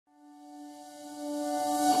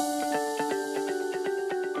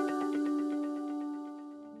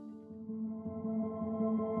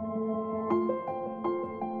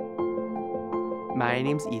My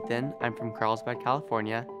name's Ethan. I'm from Carlsbad,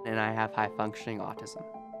 California, and I have high-functioning autism.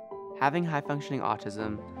 Having high-functioning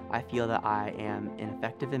autism, I feel that I am an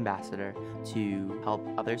effective ambassador to help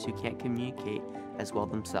others who can't communicate as well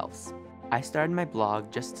themselves. I started my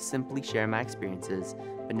blog just to simply share my experiences,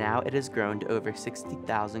 but now it has grown to over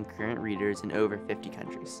 60,000 current readers in over 50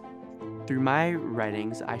 countries. Through my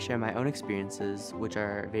writings, I share my own experiences, which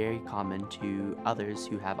are very common to others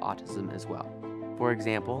who have autism as well. For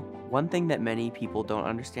example, one thing that many people don't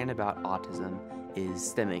understand about autism is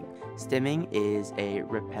stimming. Stimming is a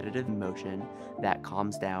repetitive motion that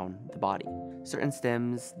calms down the body. Certain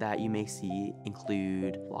stims that you may see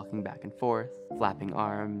include walking back and forth, flapping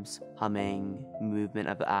arms, humming, movement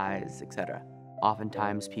of the eyes, etc.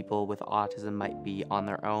 Oftentimes, people with autism might be on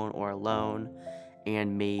their own or alone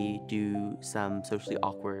and may do some socially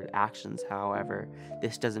awkward actions. However,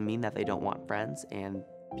 this doesn't mean that they don't want friends, and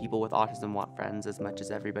people with autism want friends as much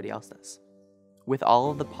as everybody else does. With all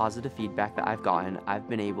of the positive feedback that I've gotten, I've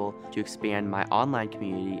been able to expand my online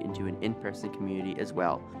community into an in-person community as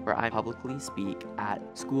well, where I publicly speak at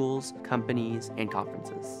schools, companies, and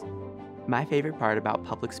conferences. My favorite part about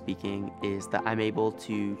public speaking is that I'm able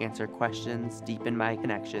to answer questions, deepen my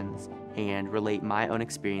connections, and relate my own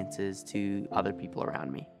experiences to other people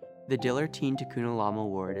around me. The Diller Teen Olam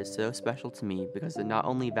Award is so special to me because it not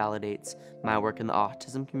only validates my work in the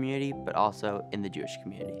autism community, but also in the Jewish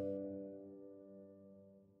community.